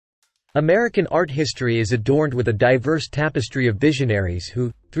American art history is adorned with a diverse tapestry of visionaries who,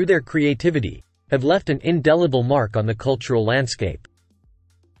 through their creativity, have left an indelible mark on the cultural landscape.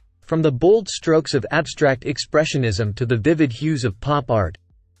 From the bold strokes of abstract expressionism to the vivid hues of pop art,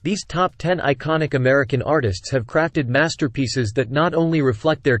 these top 10 iconic American artists have crafted masterpieces that not only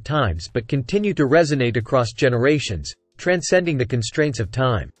reflect their times but continue to resonate across generations, transcending the constraints of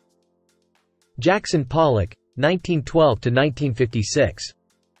time. Jackson Pollock, 1912 to 1956.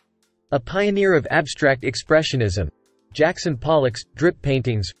 A pioneer of abstract expressionism, Jackson Pollock's drip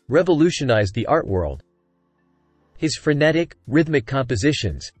paintings revolutionized the art world. His frenetic, rhythmic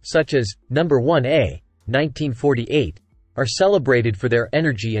compositions, such as Number 1A, 1948, are celebrated for their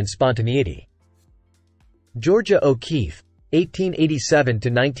energy and spontaneity. Georgia O'Keeffe, 1887 to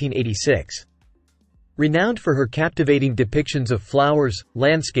 1986. Renowned for her captivating depictions of flowers,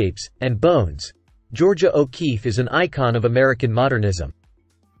 landscapes, and bones, Georgia O'Keeffe is an icon of American modernism.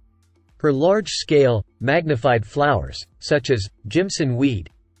 Her large-scale, magnified flowers, such as Jimson Weed,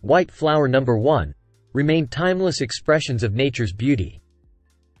 White Flower No. 1, remain timeless expressions of nature's beauty.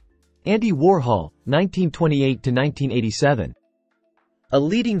 Andy Warhol, 1928 to 1987. A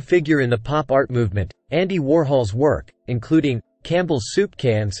leading figure in the pop art movement, Andy Warhol's work, including Campbell's Soup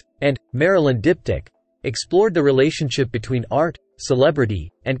Cans and Maryland Diptych, explored the relationship between art,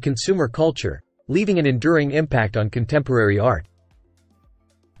 celebrity, and consumer culture, leaving an enduring impact on contemporary art.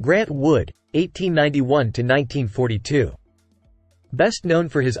 Grant Wood, 1891 to 1942. Best known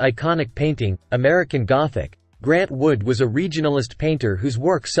for his iconic painting, American Gothic, Grant Wood was a regionalist painter whose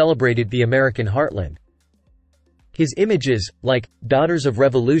work celebrated the American heartland. His images, like Daughters of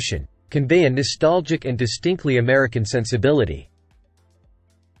Revolution, convey a nostalgic and distinctly American sensibility.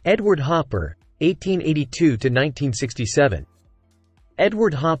 Edward Hopper, 1882 to 1967.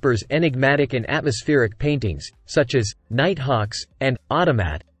 Edward Hopper's enigmatic and atmospheric paintings, such as Nighthawks and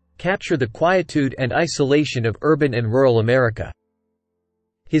Automat, capture the quietude and isolation of urban and rural America.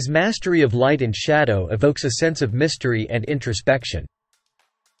 His mastery of light and shadow evokes a sense of mystery and introspection.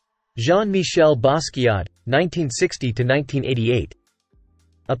 Jean-Michel Basquiat, 1960 to 1988.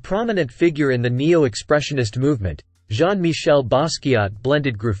 A prominent figure in the neo-expressionist movement, Jean-Michel Basquiat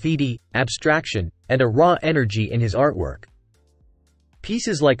blended graffiti, abstraction, and a raw energy in his artwork.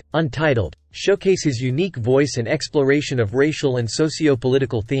 Pieces like Untitled showcase his unique voice and exploration of racial and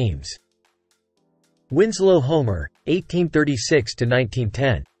socio-political themes. Winslow Homer, 1836 to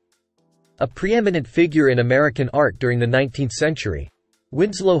 1910. A preeminent figure in American art during the 19th century,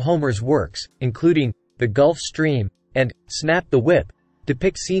 Winslow Homer's works, including The Gulf Stream and Snap the Whip,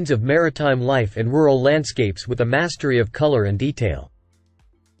 depict scenes of maritime life and rural landscapes with a mastery of color and detail.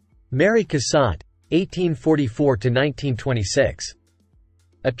 Mary Cassatt, 1844 to 1926.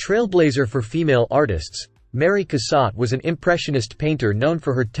 A trailblazer for female artists, Mary Cassatt was an impressionist painter known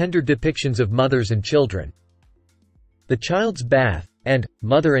for her tender depictions of mothers and children. The Child's Bath and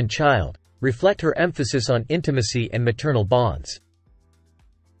Mother and Child reflect her emphasis on intimacy and maternal bonds.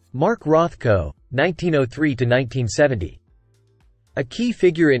 Mark Rothko, 1903 to 1970. A key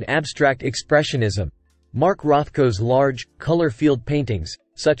figure in abstract expressionism, Mark Rothko's large, color-filled paintings,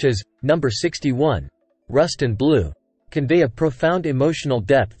 such as Number 61, Rust and Blue, convey a profound emotional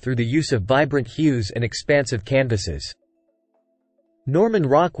depth through the use of vibrant hues and expansive canvases. Norman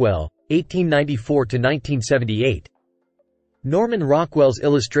Rockwell, 1894 to 1978. Norman Rockwell's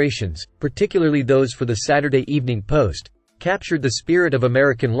illustrations, particularly those for the Saturday Evening Post, captured the spirit of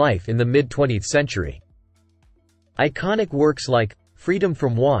American life in the mid-20th century. Iconic works like Freedom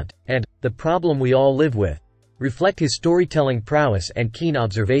from Want and The Problem We All Live With reflect his storytelling prowess and keen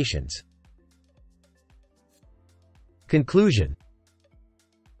observations. Conclusion.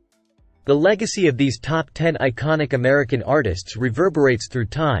 The legacy of these top 10 iconic American artists reverberates through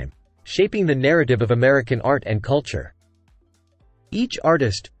time, shaping the narrative of American art and culture. Each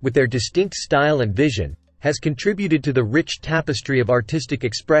artist, with their distinct style and vision, has contributed to the rich tapestry of artistic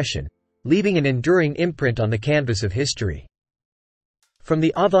expression, leaving an enduring imprint on the canvas of history. From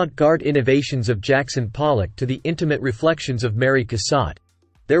the avant-garde innovations of Jackson Pollock to the intimate reflections of Mary Cassatt,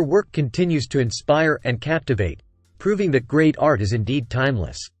 their work continues to inspire and captivate, proving that great art is indeed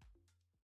timeless.